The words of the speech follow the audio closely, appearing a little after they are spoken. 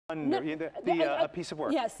a piece of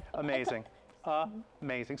work. Yes. Amazing.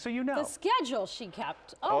 Amazing. So you know. The schedule she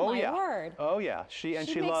kept. Oh, my yeah. word. Oh yeah. She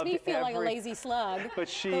makes loved me feel like a lazy slug. But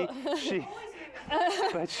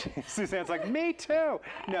Suzanne's like, me too.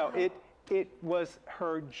 No, it was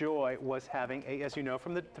her joy was having a, as you know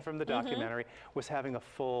from the documentary, was having a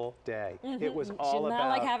full day. It was all about, not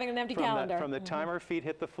like having an empty calendar. From the time her feet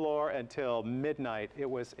hit the floor until midnight, it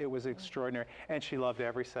was extraordinary, and she loved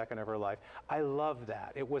every second of her life. I love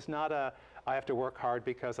that. It was not a, I have to work hard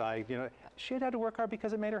because she had to work hard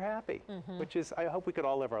because it made her happy, which is, I hope we could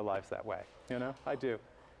all live our lives that way, I do.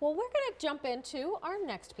 Well, we're going to jump into our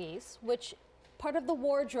next piece, which part of the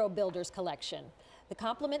Wardrobe Builders collection. The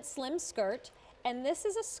Compliment Slim Skirt, and this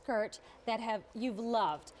is a skirt that you've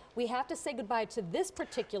loved. We have to say goodbye to this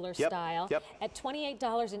particular style at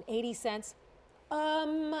 $28.80.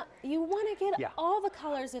 You want to get all the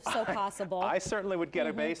colors if so possible. I certainly would get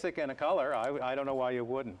a basic and a color. I don't know why you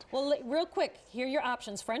wouldn't. Well, real quick, here are your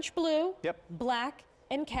options. French blue, black,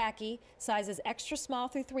 and khaki, sizes extra small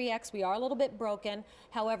through 3X. We are a little bit broken.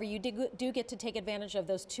 However, you do get to take advantage of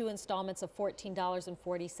those 2 installments of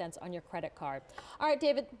 $14.40 on your credit card. All right,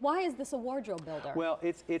 David, why is this a wardrobe builder? Well,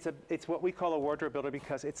 it's what we call a wardrobe builder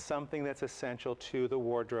because it's something that's essential to the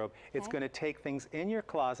wardrobe. It's going to take things in your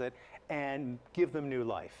closet and give them new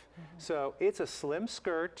life. So it's a slim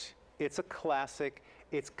skirt. It's a classic.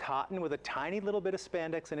 It's cotton with a tiny little bit of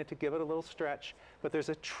spandex in it to give it a little stretch. But there's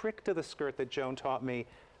a trick to the skirt that Joan taught me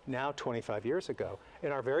now 25 years ago.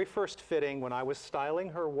 In our very first fitting, when I was styling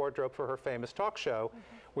her wardrobe for her famous talk show,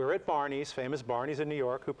 we were at Barney's, famous Barney's in New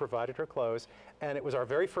York, who provided her clothes. And it was our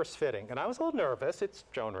very first fitting. And I was a little nervous. It's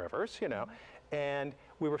Joan Rivers, And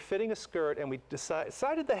we were fitting a skirt, and we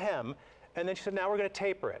decided the hem. And then she said, now we're going to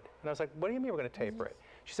taper it. And I was like, what do you mean we're going to taper it?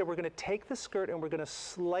 She said, we're going to take the skirt and we're going to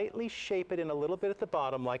slightly shape it in a little bit at the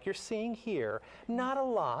bottom, like you're seeing here. Not a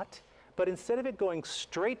lot, but instead of it going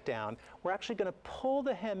straight down, we're actually going to pull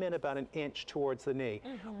the hem in about 1 inch towards the knee.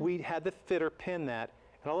 We had the fitter pin that,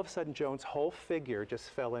 and all of a sudden, Joan's whole figure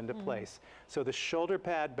just fell into place. So the shoulder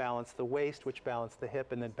pad balanced the waist, which balanced the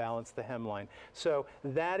hip, and then balanced the hemline. So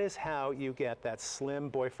that is how you get that slim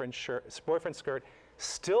boyfriend skirt.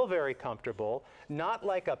 Still very comfortable, not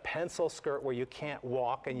like a pencil skirt where you can't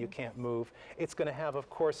walk and you can't move. It's going to have, of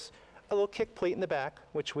course, a little kick pleat in the back,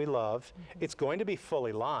 which we love. It's going to be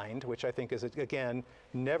fully lined, which I think is, again,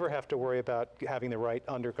 never have to worry about having the right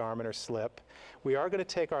undergarment or slip. We are going to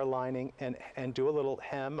take our lining and do a little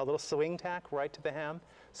hem, a little swing tack right to the hem,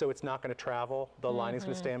 so it's not going to travel. The lining's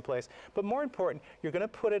going to stay in place. But more important, you're going to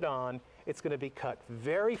put it on. It's going to be cut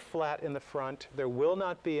very flat in the front. There will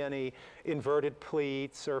not be any inverted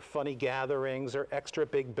pleats or funny gatherings or extra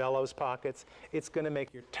big bellows pockets. It's going to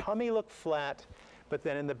make your tummy look flat, but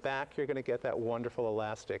then in the back you're going to get that wonderful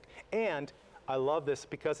elastic. And I love this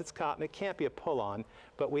because it's cotton. It can't be a pull-on,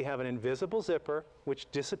 but we have an invisible zipper which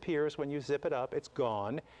disappears when you zip it up. It's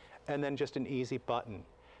gone, and then just an easy button.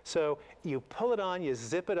 So you pull it on, you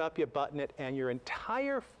zip it up, you button it, and your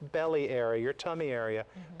entire belly area, your tummy area,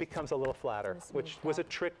 becomes a little flatter, which was a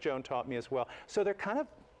trick Joan taught me as well. So they're kind of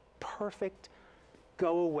perfect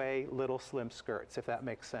go-away little slim skirts, if that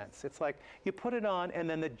makes sense. It's like you put it on, and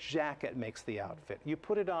then the jacket makes the outfit. You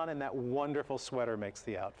put it on, and that wonderful sweater makes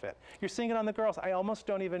the outfit. You're seeing it on the girls. I almost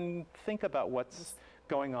don't even think about what's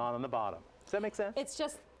going on the bottom. Does that make sense? It's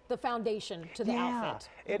just the foundation to the outfit.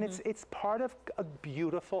 And it's part of a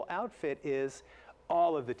beautiful outfit is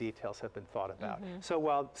all of the details have been thought about. So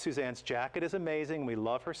while Suzanne's jacket is amazing, we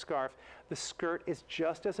love her scarf, the skirt is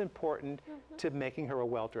just as important to making her a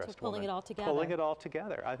well-dressed woman. Pulling it all together. Pulling it all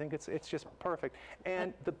together. I think it's just perfect.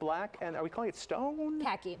 And the black, and are we calling it stone?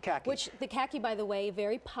 Khaki. Khaki. Which the khaki, by the way,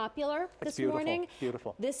 very popular this morning.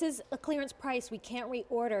 Beautiful. This is a clearance price. We can't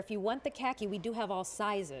reorder. If you want the khaki, we do have all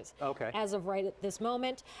sizes. Okay. As of right at this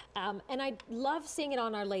moment. And I love seeing it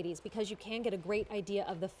on our ladies because you can get a great idea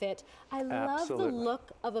of the fit. I love the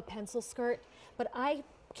look of a pencil skirt, but I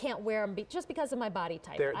can't wear them just because of my body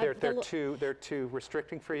type. They're too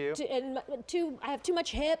restricting for you? I have too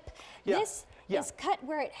much hip. This is cut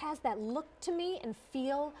where it has that look to me and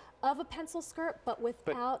feel of a pencil skirt, but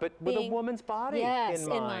without but with a woman's body in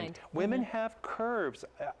mind. Women have curves.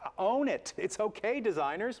 Own it. It's okay,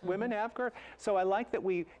 designers. Women have curves. So I like that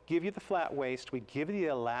we give you the flat waist, we give you the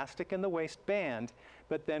elastic in the waistband,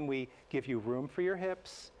 but then we give you room for your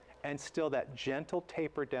hips, and still that gentle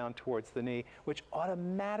taper down towards the knee, which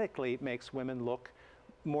automatically makes women look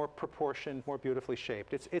more proportioned, more beautifully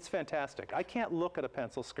shaped. It's fantastic. I can't look at a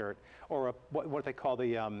pencil skirt or what they call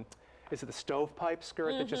the, is it the stovepipe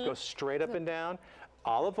skirt that just goes straight up and down?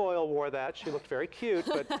 Olive Oil wore that. She looked very cute,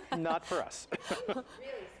 but not for us.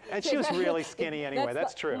 And she was really skinny anyway.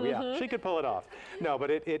 That's true. Yeah, she could pull it off. No,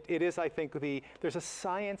 but it is, I think, there's a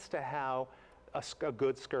science to how a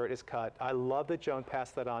good skirt is cut. I love that Joan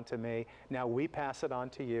passed that on to me. Now we pass it on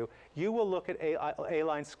to you. You will look at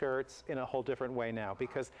A-line skirts in a whole different way now,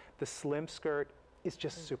 because the slim skirt is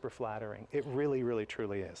just super flattering. It really, really,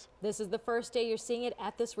 truly is. This is the first day you're seeing it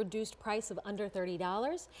at this reduced price of under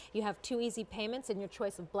 $30. You have 2 easy payments in your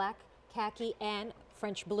choice of black, khaki, and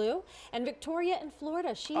French blue. And Victoria in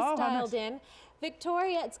Florida, she's dialed in.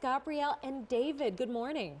 Victoria, it's Gabrielle and David. Good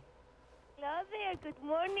morning. Hello there. Good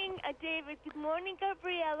morning, David. Good morning,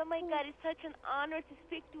 Gabrielle. Oh my God, it's such an honor to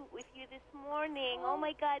speak with you this morning. Oh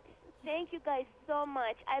my God, thank you guys so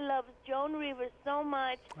much. I love Joan Rivers so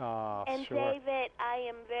much. And sure. David, I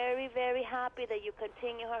am very, very happy that you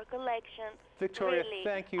continue her collection. Victoria, really.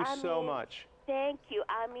 thank you so much. Thank you.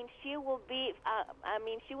 I mean, she will be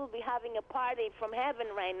having a party from heaven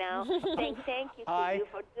right now. Thank you to you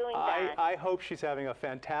for doing that. I hope she's having a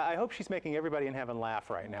I hope she's making everybody in heaven laugh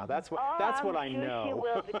right now. That's what I know. She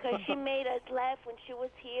will, because she made us laugh when she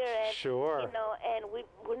was here, and sure. You know, and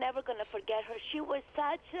we're never gonna forget her. She was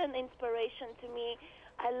such an inspiration to me.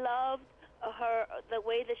 I loved her, the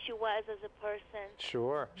way that she was as a person.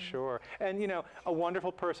 Sure, sure. And you know, a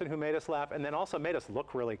wonderful person who made us laugh and then also made us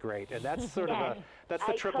look really great. And that's sort of that's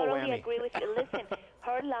the triple whammy. I totally agree with you. Listen,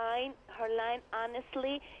 her line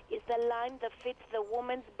honestly is the line that fits the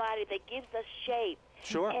woman's body, that gives us shape.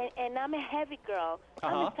 Sure. And I'm a heavy girl.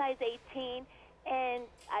 I'm a size 18, and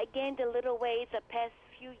I gained a little weight the past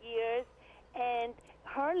few years, and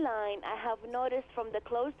her line, I have noticed from the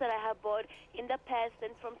clothes that I have bought in the past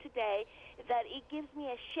and from today, that it gives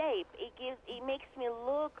me a shape. It makes me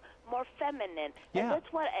look more feminine. Yeah. And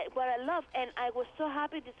that's what I love. And I was so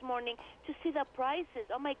happy this morning to see the prices.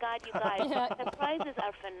 Oh my God, you guys, the prices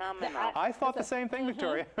are phenomenal. I thought the same thing,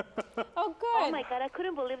 Victoria. Oh, good. Oh my God, I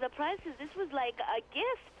couldn't believe the prices. This was like a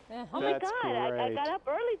gift. Oh my That's God, I great. got up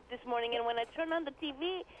early this morning, and when I turned on the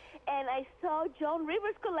TV and I saw Joan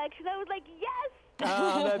Rivers collection, I was like, yes!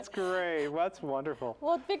 Oh, that's great. Well, that's wonderful.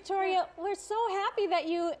 Well, Victoria, we're so happy that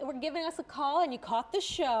you were giving us a call and you caught the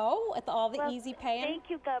show with all the easy paying. Thank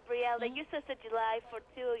you, Gabrielle. You're such a delight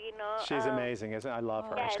too, you know. She's amazing, isn't it? I love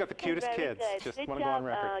her. She's got the cutest kids. Good. Just Good want to go on job,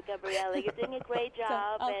 record. Gabrielle. You're doing a great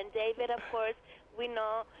job. And David, of course, we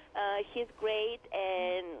know he's great,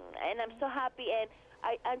 and I'm so happy. And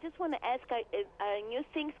I just want to ask, are new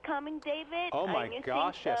things coming, David? Oh my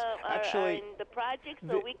gosh, yes. Actually, in the project,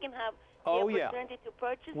 so we can have the opportunity to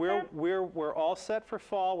purchase them? We're all set for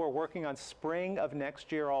fall. We're working on spring of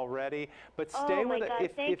next year already. But stay with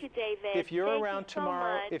it. Thank you, David. If you're Thank around you so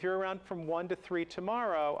tomorrow, much. if you're around from 1 to 3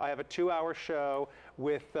 tomorrow, I have a 2-hour show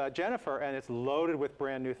with Jennifer, and it's loaded with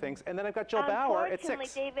brand new things. And then I've got Jill Bauer at 6.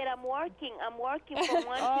 Unfortunately, David, I'm working from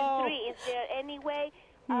 1 to 3. Is there any way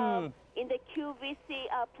in the QVC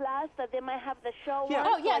Plus that they might have the show on?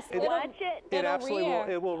 Oh, yes. So watch it? It absolutely will.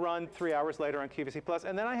 It will run 3 hours later on QVC Plus.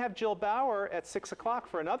 And then I have Jill Bauer at 6 o'clock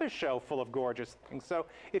for another show full of gorgeous things. So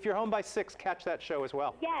if you're home by 6, catch that show as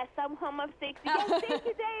well. Yes, I'm home at 6. Yes, thank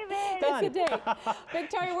you, David. Done. Thank you, Dave.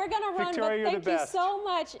 Victoria, we're going to run, Victoria, but thank you so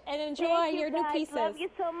much, and enjoy your new pieces. Love you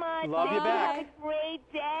so much. Love you back. Have a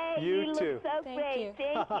great day. You too. Look so great.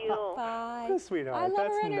 Thank you. Bye. Sweetheart. I love That's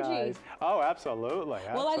her energy. nice. Oh, absolutely.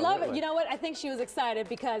 Well, I love it. You know what? I think she was excited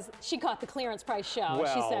because she caught the clearance price show.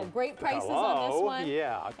 Well, she said, great prices on this one.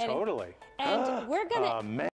 Yeah, totally. And we're going to...